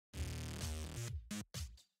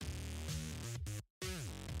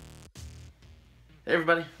Hey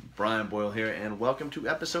everybody, Brian Boyle here, and welcome to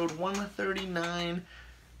episode 139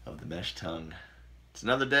 of The Mesh Tongue. It's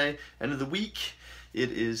another day, end of the week.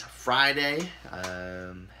 It is Friday.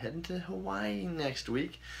 I'm heading to Hawaii next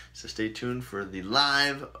week, so stay tuned for the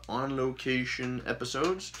live, on-location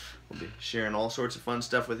episodes. We'll be sharing all sorts of fun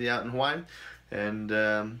stuff with you out in Hawaii. And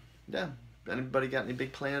yeah, anybody got any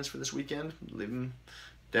big plans for this weekend? Leave them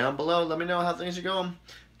down below. Let me know how things are going.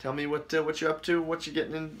 Tell me what you're up to, what you're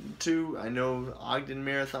getting into. I know Ogden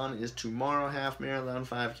Marathon is tomorrow, half marathon,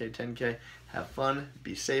 5K, 10K. Have fun,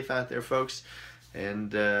 be safe out there, folks,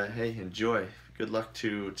 and hey, enjoy. Good luck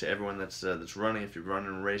to everyone that's running. If you're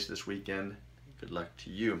running a race this weekend, good luck to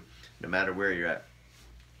you, no matter where you're at.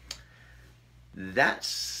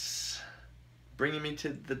 That's bringing me to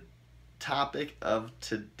the topic of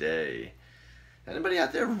today. Anybody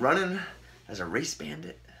out there running as a race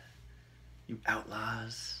bandit? You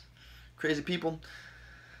outlaws, crazy people.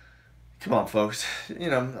 Come on, folks. You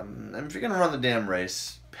know, if you're gonna run the damn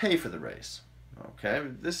race, pay for the race. Okay,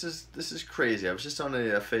 this is crazy. I was just on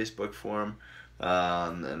a Facebook forum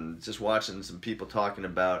and just watching some people talking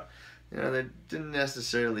about, you know, they didn't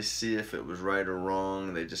necessarily see if it was right or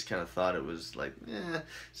wrong. They just kind of thought it was like,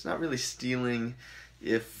 it's not really stealing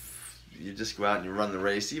if you just go out and you run the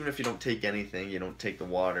race. Even if you don't take anything, you don't take the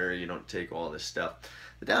water, you don't take all this stuff.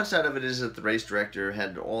 The downside of it is that the race director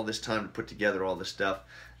had all this time to put together all this stuff.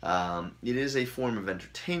 It is a form of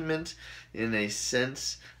entertainment in a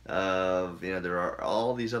sense of, you know, there are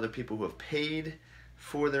all these other people who have paid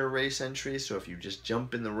for their race entry. So if you just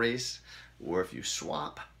jump in the race or if you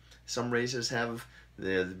swap, some races have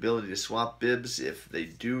the ability to swap bibs. If they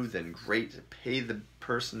do, then great. Pay the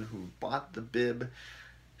person who bought the bib,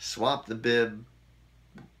 swap the bib,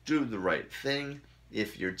 do the right thing.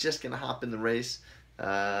 If you're just going to hop in the race,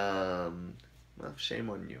 well, shame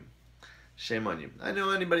on you. Shame on you. I know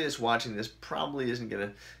anybody that's watching this probably isn't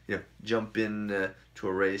gonna, you know, jump in to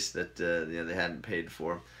a race that you know, they hadn't paid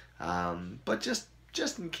for. But just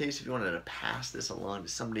in case, if you wanted to pass this along to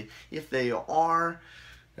somebody, if they are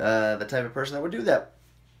the type of person that would do that.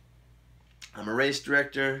 I'm a race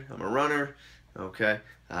director. I'm a runner. Okay.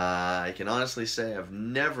 I can honestly say I've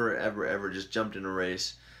never ever just jumped in a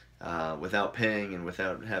race without paying and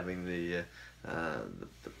without having the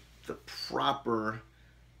proper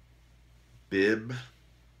bib,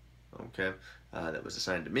 okay, that was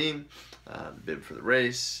assigned to me, the bib for the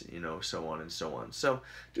race, you know, so on and so on. So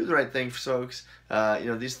do the right thing, folks. You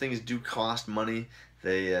know, these things do cost money.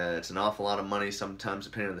 It's an awful lot of money sometimes,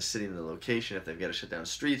 depending on the city and the location. If they've got to shut down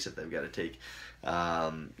streets, if they've got to take,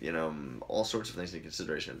 you know, all sorts of things into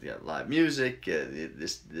consideration. If they got live music,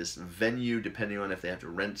 this venue, depending on if they have to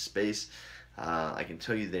rent space. I can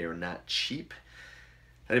tell you they are not cheap.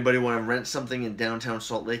 Anybody want to rent something in downtown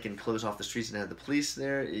Salt Lake and close off the streets and have the police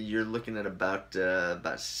there? You're looking at about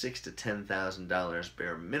 $6,000 to $10,000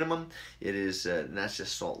 bare minimum. It is, and that's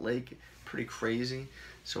just Salt Lake. Pretty crazy.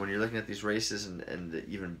 So when you're looking at these races and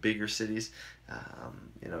even bigger cities,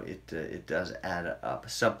 you know, it does add up.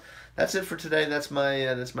 So that's it for today. That's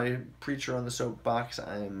my preacher on the soapbox.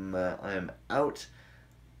 I am out.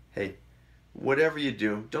 Hey, whatever you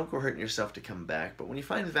do, don't go hurting yourself to come back. But when you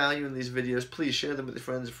find value in these videos, please share them with your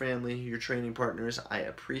friends, family, your training partners. I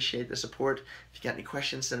appreciate the support. If you got any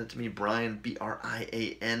questions, send it to me, Brian,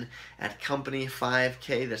 B-R-I-A-N, at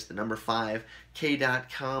company5k, that's the number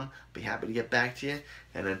 5k.com. Be happy to get back to you.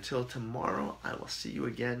 And until tomorrow, I will see you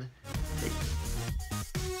again. Take care.